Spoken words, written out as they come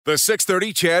The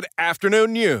 6:30 CHED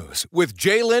Afternoon News with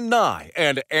Jaylen Nye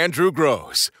and Andrew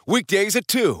Gross. Weekdays at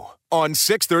 2 on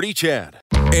 6:30 CHED.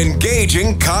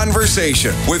 Engaging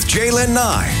conversation with Jaylen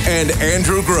Nye and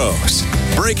Andrew Gross.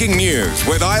 Breaking news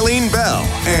with Eileen Bell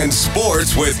and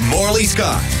sports with Morley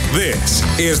Scott. This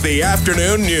is the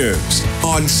Afternoon News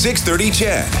on 6:30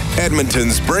 CHED,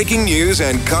 Edmonton's breaking news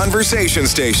and conversation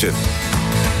station.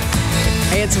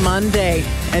 Hey, it's Monday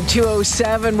at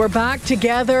 2:07. We're back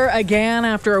together again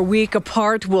after a week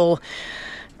apart. We'll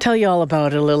tell you all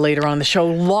about it a little later on the show.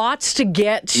 Lots to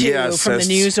get to from the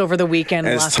news over the weekend.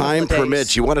 As time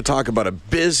permits, you want to talk about a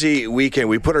busy weekend.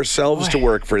 We put ourselves to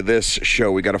work for this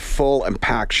show. We got a full and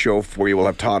packed show for you. We'll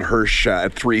have Todd Hirsch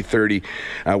at 3:30.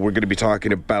 We're going to be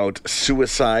talking about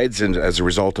suicides, and as a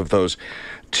result of those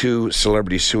two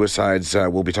celebrity suicides,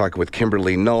 we'll be talking with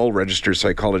Kimberly Null, registered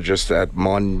psychologist at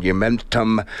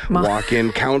Monumentum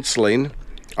Walk-In Counseling.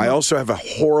 I also have a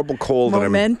horrible cold.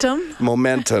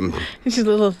 Momentum. This is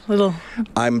a little.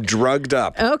 I'm drugged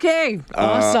up. Okay,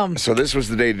 awesome. So this was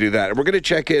the day to do that. We're going to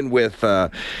check in with,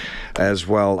 as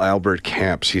well, Albert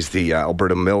Camps. He's the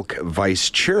Alberta Milk Vice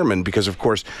Chairman because, of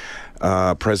course,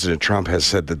 President Trump has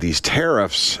said that these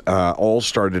tariffs all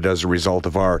started as a result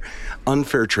of our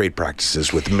unfair trade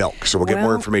practices with milk. So we'll get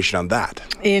more information on that.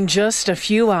 In just a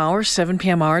few hours, 7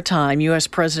 p.m. our time, U.S.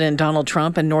 President Donald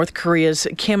Trump and North Korea's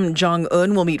Kim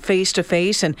Jong-un will meet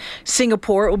face-to-face in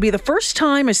Singapore. It will be the first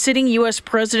time a sitting U.S.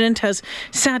 president has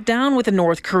sat down with a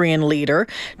North Korean leader.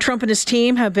 Trump and his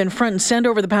team have been front and center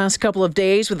over the past couple of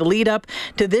days with the lead-up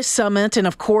to this summit and,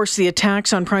 of course, the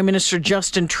attacks on Prime Minister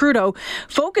Justin Trudeau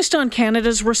focused on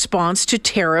Canada's response to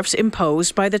tariffs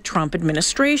imposed by the Trump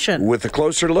administration. With a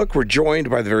closer look, we're joined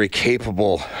by the very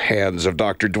capable hands of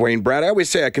Dr. Dwayne Brad. I always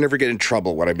say I can never get in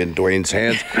trouble when I'm in Dwayne's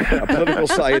hands. A political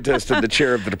scientist and the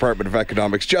chair of the Department of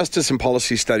Economics, Justice and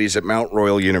Policy Studies at Mount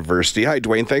Royal University. Hi,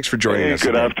 Dwayne. Thanks for joining us.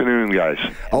 Good afternoon, guys.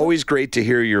 Always great to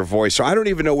hear your voice. So I don't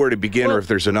even know where to begin or if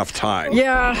there's enough time.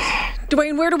 Yeah.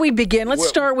 Dwayne, where do we begin? Let's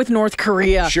start with North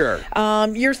Korea. Sure.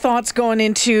 Your thoughts going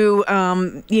into,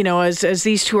 as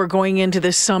these two are going into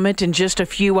this summit in just a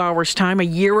few hours' time. A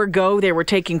year ago, they were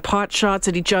taking pot shots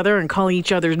at each other and calling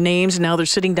each other names, and now they're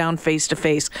sitting down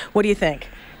face-to-face. What do you think?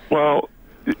 Well,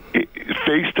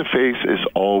 face-to-face is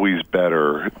always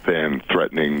better than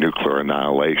threatening nuclear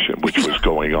annihilation, which was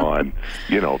going on,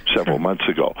 several months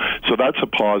ago. So that's a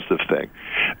positive thing.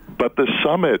 But the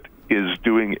summit is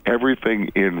doing everything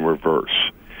in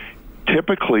reverse.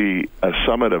 Typically, a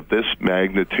summit of this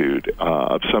magnitude,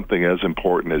 of something as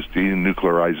important as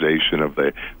denuclearization of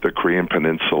the Korean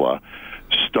Peninsula,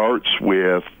 starts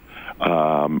with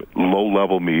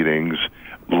low-level meetings,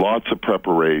 lots of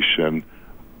preparation,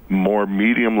 more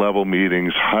medium-level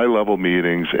meetings, high-level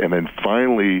meetings, and then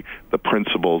finally the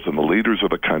principals and the leaders of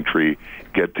the country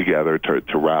get together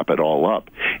to wrap it all up.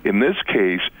 In this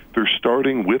case, they're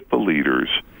starting with the leaders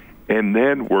and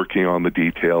then working on the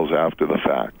details after the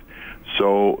fact.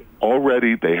 So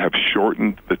already they have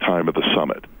shortened the time of the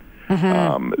summit.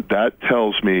 Mm-hmm. That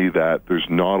tells me that there's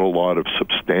not a lot of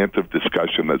substantive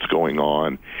discussion that's going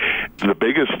on. The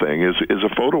biggest thing is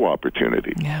a photo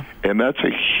opportunity. Yeah. And that's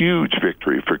a huge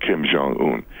victory for Kim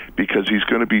Jong-un because he's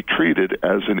going to be treated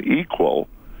as an equal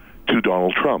to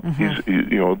Donald Trump. Mm-hmm.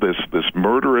 He's, this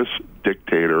murderous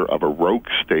dictator of a rogue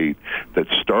state that's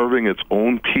starving its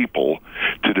own people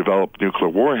to develop nuclear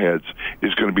warheads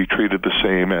is going to be treated the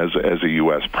same as a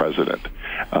U.S. president,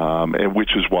 and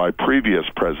which is why previous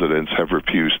presidents have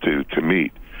refused to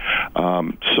meet.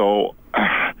 So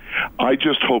I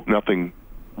just hope nothing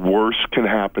worse can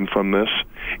happen from this.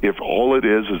 If all it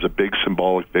is a big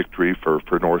symbolic victory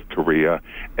for North Korea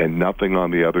and nothing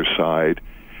on the other side,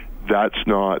 that's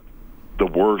not the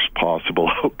worst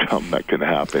possible outcome that can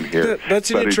happen here.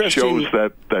 But it shows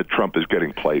that Trump is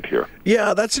getting played here.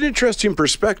 Yeah, that's an interesting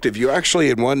perspective. You actually,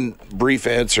 in one brief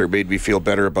answer, made me feel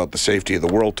better about the safety of the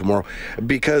world tomorrow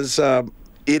because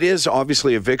it is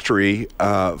obviously a victory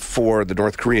for the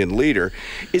North Korean leader.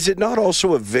 Is it not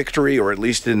also a victory, or at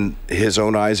least in his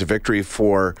own eyes, a victory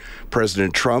for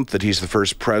President Trump that he's the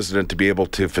first president to be able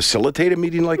to facilitate a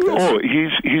meeting like this? Oh,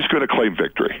 he's going to claim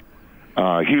victory.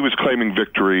 He was claiming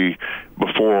victory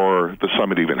before the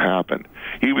summit even happened.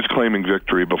 He was claiming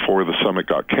victory before the summit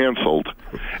got canceled.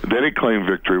 Then he claimed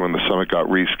victory when the summit got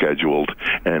rescheduled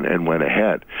and went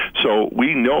ahead. So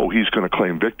we know he's going to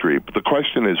claim victory. But the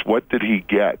question is, what did he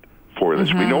get for this?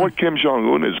 Mm-hmm. We know what Kim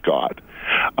Jong-un has got.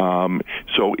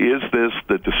 So is this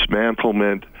the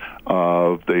dismantlement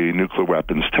of the nuclear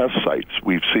weapons test sites?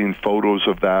 We've seen photos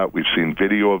of that. We've seen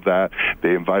video of that.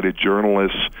 They invited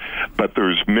journalists, but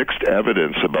there's mixed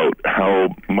evidence about how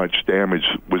much damage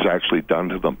was actually done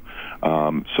to them.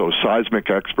 So seismic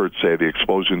experts say the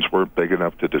explosions weren't big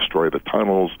enough to destroy the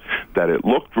tunnels, that it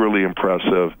looked really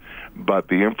impressive, but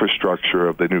the infrastructure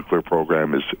of the nuclear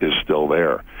program is still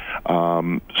there.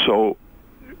 So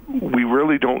we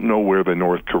really don't know where the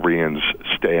North Koreans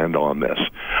stand on this.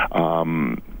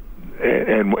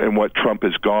 And what Trump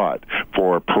has got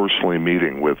for personally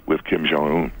meeting with Kim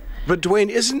Jong-un. But, Dwayne,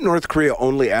 isn't North Korea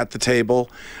only at the table,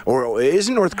 or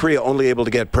isn't North Korea only able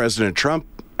to get President Trump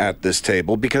at this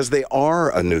table because they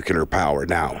are a nuclear power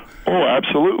now? Oh,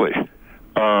 absolutely.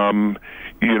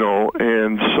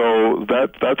 And so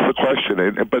that's the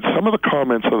question. But some of the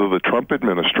comments of the Trump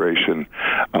administration,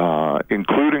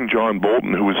 including John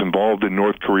Bolton, who was involved in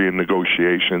North Korean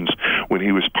negotiations when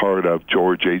he was part of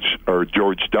George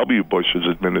W. Bush's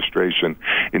administration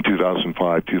in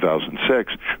 2005,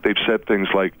 2006, they've said things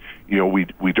like,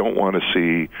 we don't want to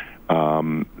see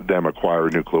them acquire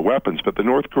nuclear weapons, but the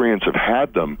North Koreans have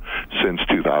had them since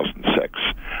 2006.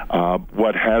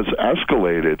 What has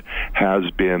escalated has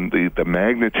been the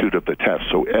magnitude of the tests.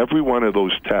 So every one of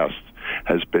those tests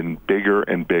has been bigger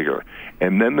and bigger.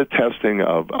 And then the testing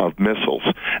of missiles.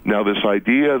 Now, this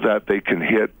idea that they can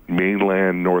hit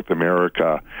mainland North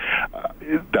America,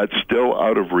 that's still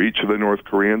out of reach of the North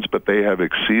Koreans, but they have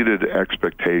exceeded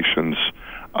expectations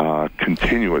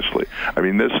continuously. I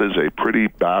mean, this is a pretty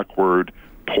backward,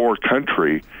 poor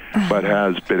country, but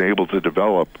has been able to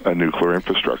develop a nuclear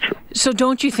infrastructure. So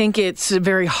don't you think it's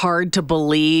very hard to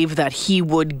believe that he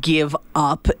would give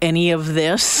up any of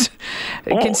this,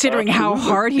 considering how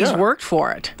hard he's worked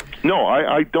for it? No,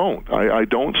 I don't. I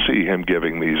don't see him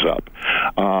giving these up.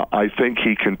 I think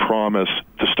he can promise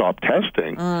to stop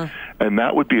testing, and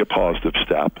that would be a positive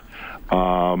step.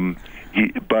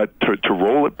 But to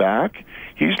roll it back,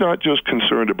 he's not just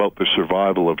concerned about the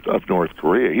survival of North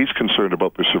Korea. He's concerned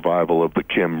about the survival of the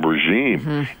Kim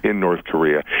regime in North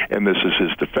Korea, and this is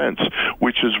his defense,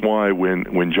 which is why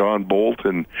when John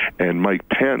Bolton and Mike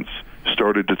Pence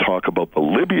started to talk about the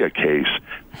Libya case,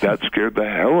 that scared the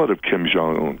hell out of Kim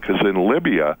Jong-un, because in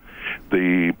Libya,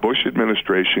 the Bush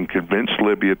administration convinced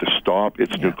Libya to stop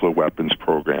its nuclear weapons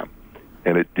program,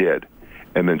 and it did.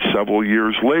 And then several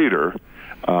years later,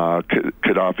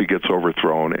 Gaddafi gets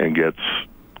overthrown and gets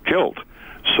killed.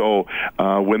 So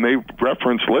when they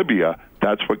reference Libya,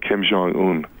 that's what Kim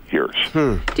Jong-un hears.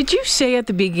 Did you say at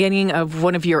the beginning of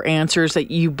one of your answers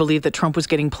that you believe that Trump was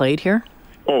getting played here?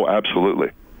 Oh, absolutely.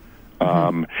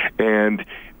 And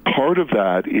part of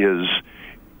that is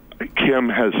Kim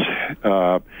has,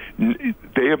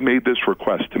 they have made this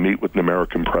request to meet with an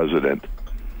American president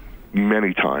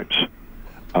many times,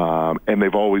 and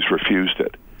they've always refused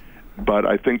it. But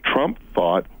I think Trump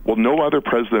thought, well, no other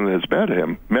president has met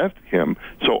him,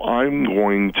 so I'm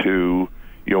going to,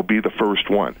 be the first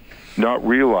one, not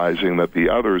realizing that the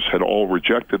others had all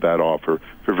rejected that offer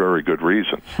for very good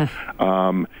reasons.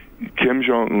 Kim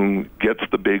Jong-un gets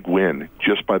the big win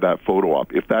just by that photo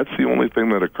op. If that's the only thing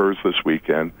that occurs this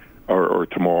weekend or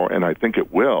tomorrow, and I think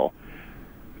it will,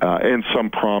 and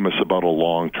some promise about a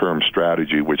long-term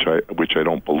strategy, which I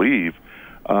don't believe,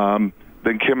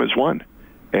 then Kim has won.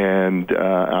 And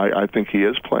I think he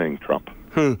is playing Trump.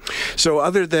 So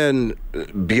other than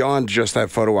beyond just that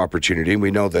photo opportunity,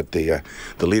 we know that the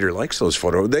leader likes those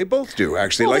photos. They both do,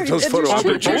 actually, like those photo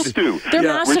opportunities. They both do. They're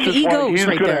massive egos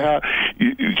right there.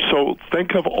 So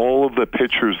think of all of the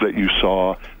pictures that you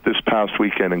saw this past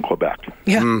weekend in Quebec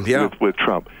with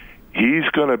Trump. He's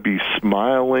going to be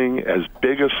smiling as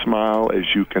big a smile as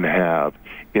you can have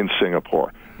in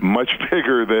Singapore. Much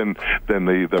bigger than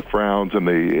the frowns and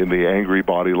the angry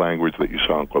body language that you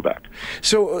saw in Quebec.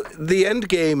 So the end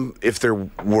game, if there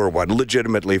were one,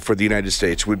 legitimately for the United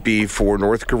States, would be for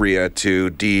North Korea to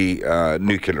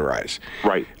denuclearize.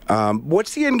 Right.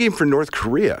 What's the end game for North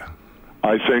Korea?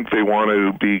 I think they want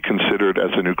to be considered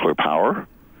as a nuclear power.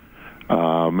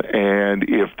 And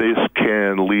if this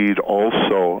can lead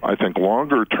also, I think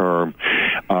longer term,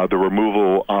 the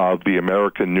removal of the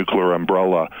American nuclear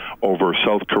umbrella over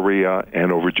South Korea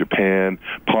and over Japan,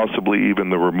 possibly even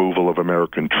the removal of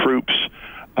American troops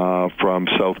from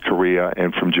South Korea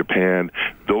and from Japan,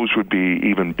 those would be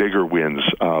even bigger wins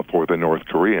for the North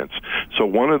Koreans. So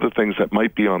one of the things that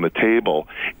might be on the table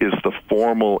is the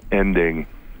formal ending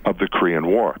of the Korean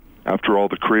War. After all,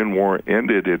 the Korean War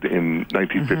ended in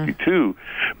 1952,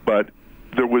 but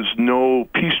there was no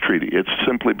peace treaty. It's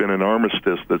simply been an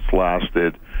armistice that's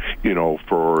lasted,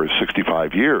 for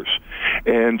 65 years.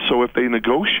 And so if they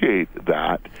negotiate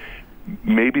that,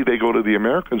 maybe they go to the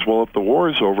Americans, well, if the war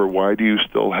is over, why do you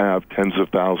still have tens of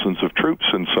thousands of troops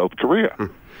in South Korea?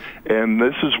 And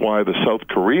this is why the South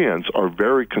Koreans are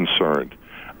very concerned.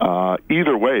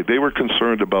 Either way, they were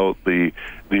concerned about the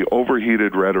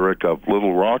overheated rhetoric of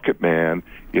Little Rocket Man,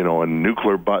 and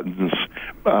nuclear buttons.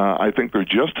 I think they're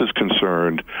just as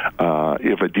concerned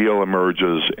if a deal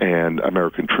emerges and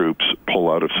American troops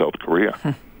pull out of South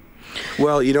Korea.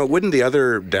 Well, wouldn't the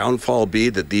other downfall be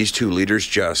that these two leaders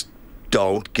just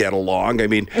don't get along? I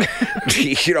mean,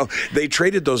 they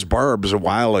traded those barbs a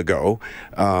while ago,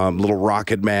 Little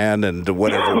Rocket Man and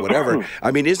whatever.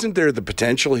 I mean, isn't there the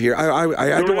potential here?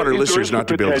 I don't want our listeners not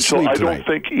to be able to sleep tonight. I don't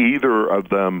think either of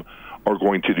them are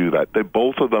going to do that.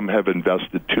 Both of them have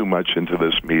invested too much into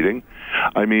this meeting.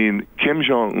 I mean, Kim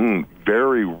Jong-un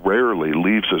very rarely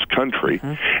leaves his country,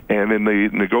 and in the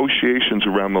negotiations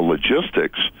around the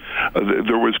logistics,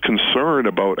 there was concern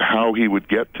about how he would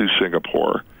get to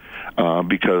Singapore.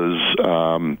 Because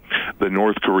the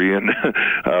North Korean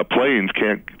planes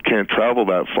can't travel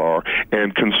that far,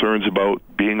 and concerns about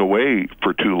being away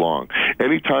for too long.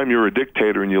 Anytime you're a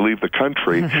dictator and you leave the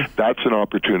country, that's an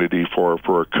opportunity for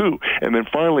a coup. And then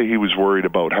finally, he was worried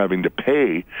about having to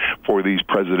pay for these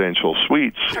presidential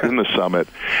suites in the summit,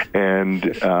 and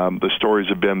the stories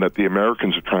have been that the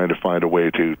Americans are trying to find a way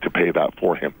to pay that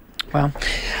for him. Wow.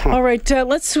 All right,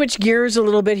 let's switch gears a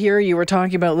little bit here. You were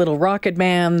talking about Little Rocket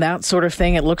Man, that sort of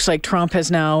thing. It looks like Trump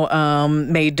has now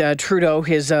made Trudeau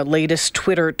his latest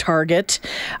Twitter target.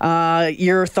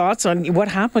 Your thoughts on what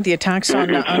happened with the attacks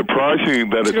on... It's surprising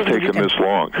that it's taken this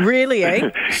long. Really, eh?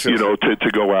 To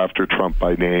go after Trump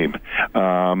by name.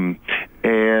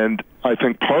 And I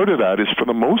think part of that is, for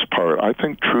the most part, I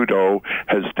think Trudeau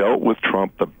has dealt with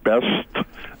Trump the best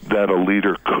that a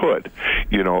leader could,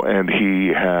 and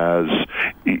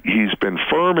he's been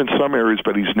firm in some areas,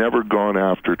 but he's never gone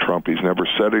after Trump. He's never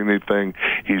said anything.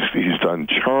 He's done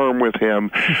charm with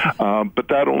him, but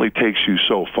that only takes you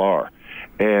so far.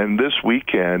 And this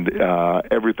weekend,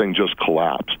 everything just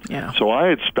collapsed. Yeah. So I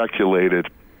had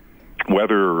speculated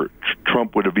whether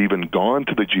Trump would have even gone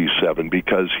to the G7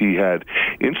 because he had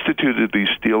instituted these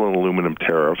steel and aluminum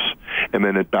tariffs and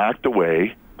then it backed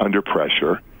away under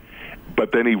pressure.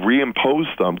 But then he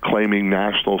reimposed them, claiming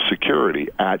national security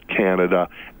at Canada,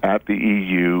 at the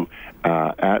EU,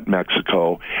 at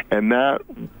Mexico. And that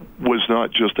was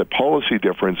not just a policy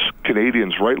difference.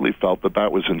 Canadians rightly felt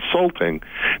that was insulting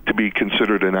to be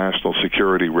considered a national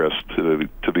security risk to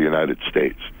the United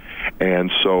States. And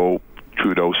so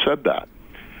Trudeau said that.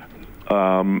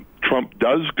 Trump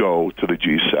does go to the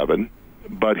G7,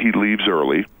 but he leaves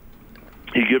early.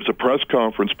 He gives a press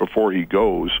conference before he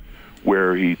goes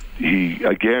where he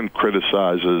again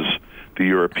criticizes the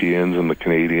Europeans and the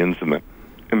Canadians and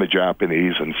the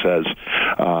Japanese and says,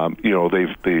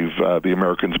 the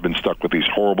Americans have been stuck with these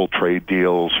horrible trade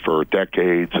deals for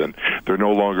decades, and they're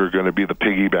no longer going to be the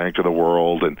piggy bank of the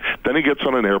world. And then he gets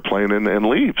on an airplane and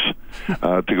leaves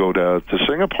to go to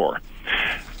Singapore.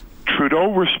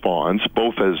 Trudeau responds,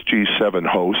 both as G7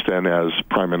 host and as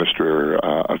Prime Minister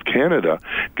of Canada,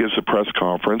 gives a press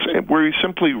conference where he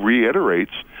simply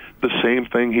reiterates the same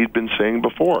thing he'd been saying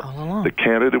before, that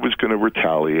Canada was going to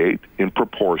retaliate in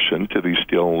proportion to these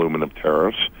steel and aluminum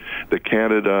tariffs, that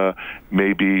Canada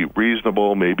may be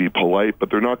reasonable, may be polite, but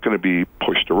they're not going to be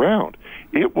pushed around.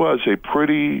 It was a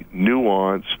pretty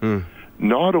nuanced,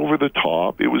 not over the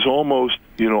top. It was almost,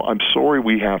 I'm sorry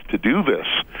we have to do this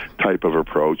type of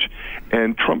approach.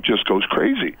 And Trump just goes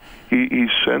crazy. He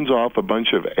sends off a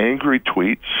bunch of angry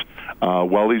tweets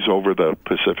while he's over the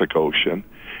Pacific Ocean.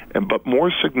 But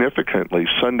more significantly,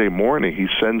 Sunday morning, he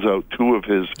sends out two of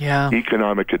his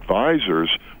economic advisors,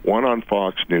 one on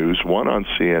Fox News, one on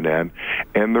CNN,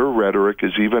 and their rhetoric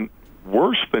is even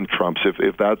worse than Trump's,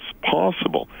 if that's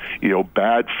possible.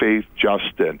 Bad faith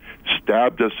Justin,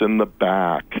 stabbed us in the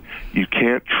back, you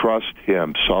can't trust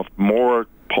him, sophomoric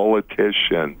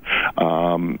politician,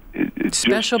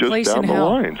 special just place down in the hell.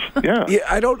 lines. Yeah.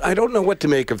 I don't know what to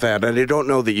make of that, and I don't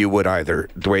know that you would either,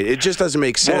 Dwayne. It just doesn't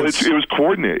make sense. Well, it was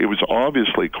coordinated. It was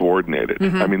obviously coordinated.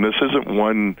 I mean, this isn't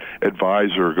one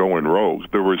advisor going rogue.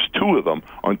 There was two of them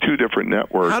on two different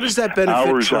networks. How does that benefit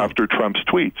hours Trump? After Trump's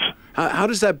tweets? How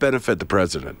does that benefit the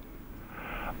president?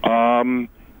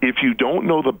 If you don't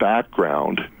know the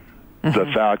background, the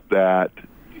fact that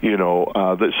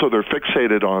so they're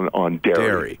fixated on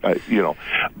dairy.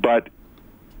 But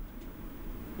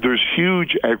there's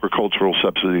huge agricultural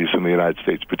subsidies in the United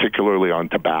States, particularly on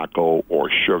tobacco or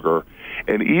sugar.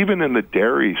 And even in the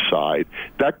dairy side,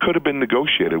 that could have been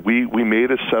negotiated. We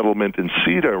made a settlement in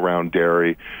CETA around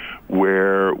dairy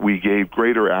where we gave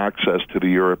greater access to the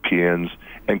Europeans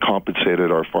and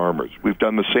compensated our farmers. We've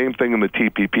done the same thing in the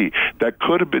TPP. That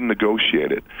could have been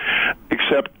negotiated,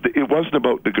 except it wasn't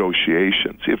about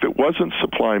negotiations. If it wasn't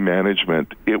supply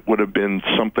management, it would have been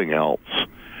something else.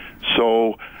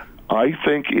 So I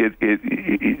think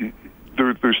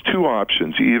there's two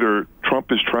options. Either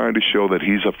Trump is trying to show that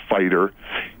he's a fighter,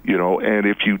 and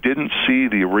if you didn't see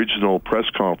the original press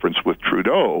conference with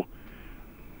Trudeau,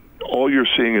 all you're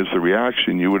seeing is the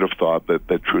reaction. You would have thought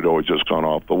that Trudeau had just gone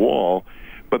off the wall.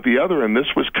 But the other, and this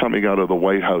was coming out of the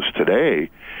White House today,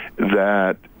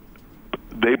 that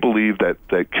they believe that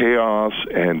chaos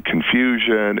and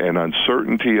confusion and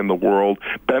uncertainty in the world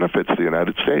benefits the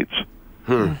United States.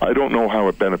 I don't know how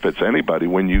it benefits anybody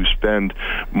when you spend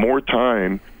more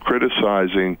time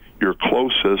criticizing your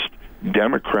closest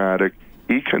democratic,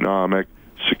 economic,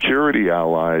 security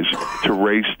allies to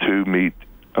race to meet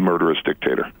a murderous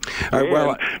dictator.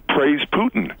 And praise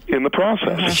Putin in the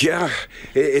process. Yeah,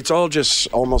 it's all just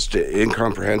almost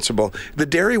incomprehensible. The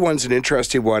dairy one's an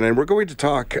interesting one, and we're going to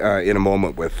talk in a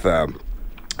moment with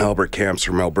Albert Camps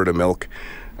from Alberta Milk.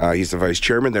 He's the vice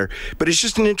chairman there. But it's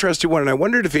just an interesting one, and I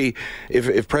wondered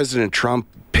if President Trump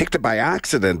picked it by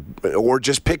accident or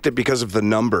just picked it because of the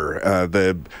number,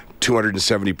 the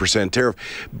 270% tariff.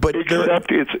 But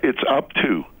except it's up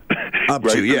to. Up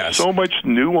right? to, yes. There's so much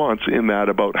nuance in that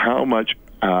about how much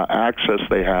access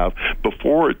they have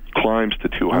before it climbs to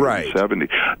 270.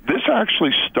 Right. This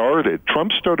actually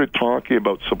Trump started talking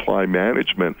about supply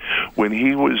management when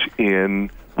he was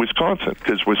in Wisconsin,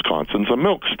 because Wisconsin's a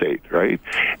milk state, right?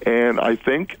 And I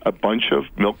think a bunch of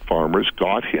milk farmers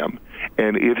got him,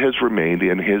 and it has remained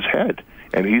in his head.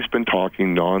 And he's been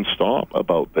talking nonstop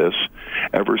about this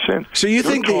ever since. So you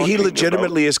think that he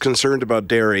legitimately is concerned about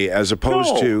dairy as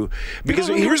opposed to... Because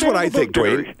here's what I think,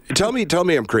 Dwayne. Tell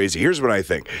me I'm crazy. Here's what I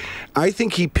think. I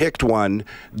think he picked one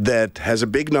that has a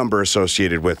big number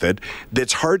associated with it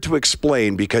that's hard to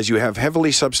explain because you have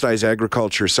heavily subsidized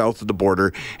agriculture south of the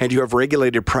border and you have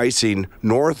regulated pricing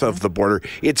north of the border.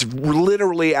 It's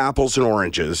literally apples and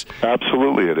oranges.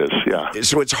 Absolutely it is, yeah.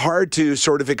 So it's hard to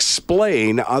sort of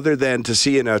explain other than to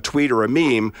see in a tweet or a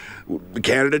meme,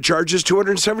 Canada charges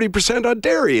 270% on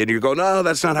dairy, and you go, no,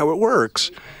 that's not how it works.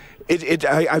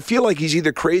 I feel like he's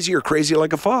either crazy or crazy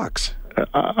like a fox.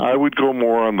 I would go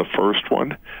more on the first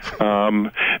one,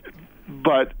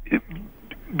 but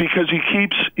because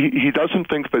he doesn't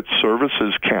think that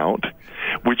services count,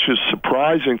 which is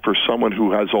surprising for someone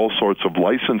who has all sorts of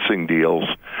licensing deals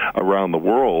around the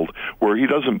world, where he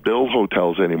doesn't build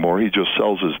hotels anymore. He just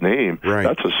sells his name. Right.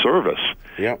 That's a service.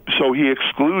 Yep. So he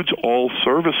excludes all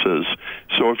services.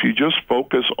 So if you just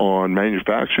focus on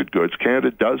manufactured goods,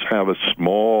 Canada does have a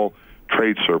small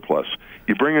trade surplus.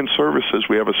 You bring in services,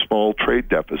 we have a small trade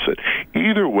deficit.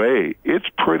 Either way, it's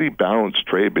pretty balanced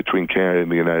trade between Canada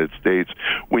and the United States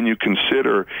when you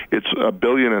consider it's $1.5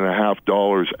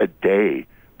 billion a day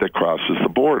that crosses the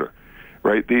border,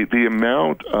 right? The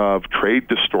amount of trade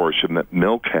distortion that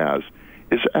milk has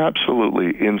is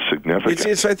absolutely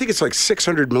insignificant. I think it's like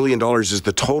 $600 million is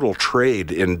the total trade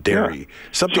in dairy. Yeah.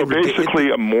 Something so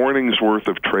basically a morning's worth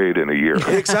of trade in a year.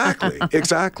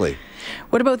 Exactly.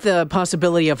 What about the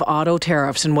possibility of auto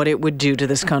tariffs and what it would do to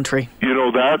this country?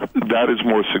 That is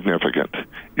more significant,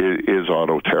 is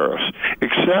auto tariffs.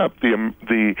 Except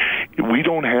we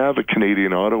don't have a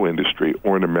Canadian auto industry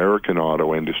or an American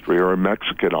auto industry or a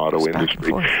Mexican auto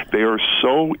industry. They are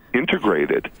so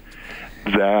integrated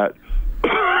that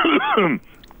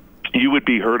you would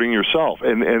be hurting yourself.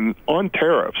 And on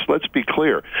tariffs, let's be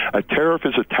clear, a tariff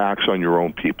is a tax on your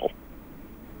own people.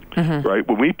 Mm-hmm. Right?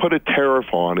 When we put a tariff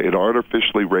on, it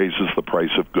artificially raises the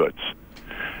price of goods.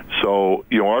 So,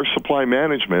 our supply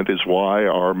management is why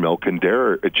our milk and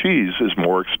dairy cheese is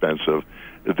more expensive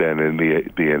than in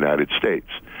the United States.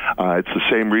 It's the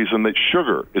same reason that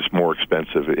sugar is more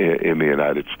expensive in the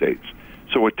United States.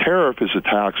 So a tariff is a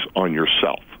tax on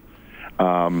yourself.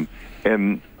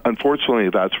 And unfortunately,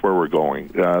 that's where we're going.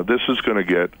 This is going to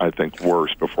get, I think,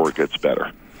 worse before it gets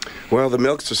better. Well, the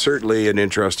milk's certainly an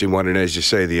interesting one, and as you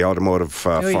say, the automotive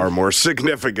far more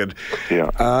significant. Yeah.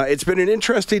 It's been an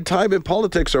interesting time in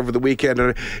politics over the weekend,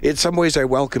 and in some ways I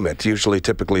welcome it.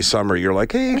 Typically summer, you're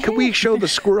like, hey, can we show the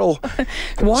squirrel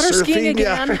water surfing? skiing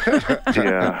again?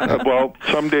 Yeah. Well,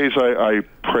 some days I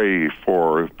pray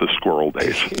for the squirrel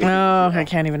days. Oh, I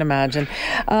can't even imagine.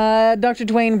 Dr.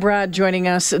 Dwayne Bratt joining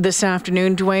us this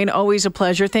afternoon. Dwayne, always a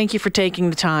pleasure. Thank you for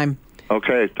taking the time.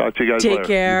 Okay, talk to you guys Take later.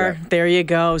 care. There you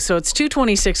go. So it's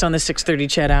 2:26 on the 6:30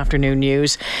 CHED Afternoon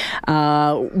News.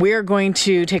 We're going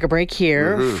to take a break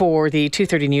here for the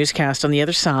 2:30 newscast. On the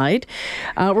other side,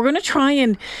 we're going to try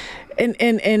and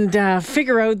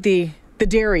figure out the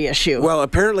dairy issue. Well,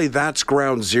 apparently that's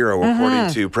ground zero,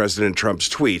 according to President Trump's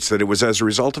tweets, that it was as a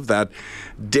result of that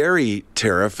dairy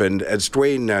tariff. And as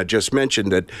Dwayne just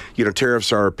mentioned, that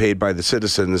tariffs are paid by the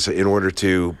citizens in order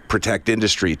to protect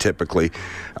industry, typically.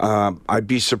 I'm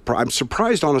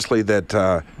surprised, honestly, that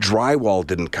drywall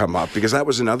didn't come up, because that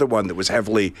was another one that was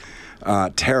heavily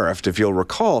tariffed, if you'll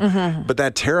recall. But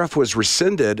that tariff was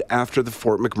rescinded after the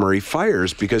Fort McMurray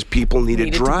fires because people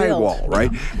needed drywall, right?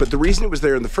 But the reason it was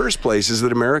there in the first place is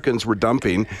that Americans were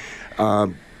dumping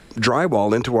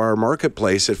drywall into our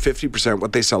marketplace at 50%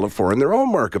 what they sell it for in their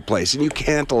own marketplace, and you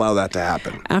can't allow that to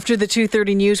happen. After the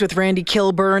 2:30 news with Randy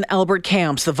Kilburn, Albert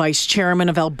Camps, the vice chairman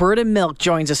of Alberta Milk,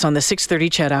 joins us on the 6:30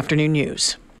 CHED Afternoon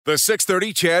News. The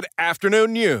 6:30 CHED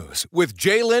Afternoon News with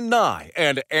Jaylen Nye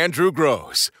and Andrew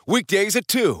Gross. Weekdays at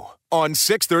 2 on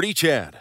 6:30 CHED.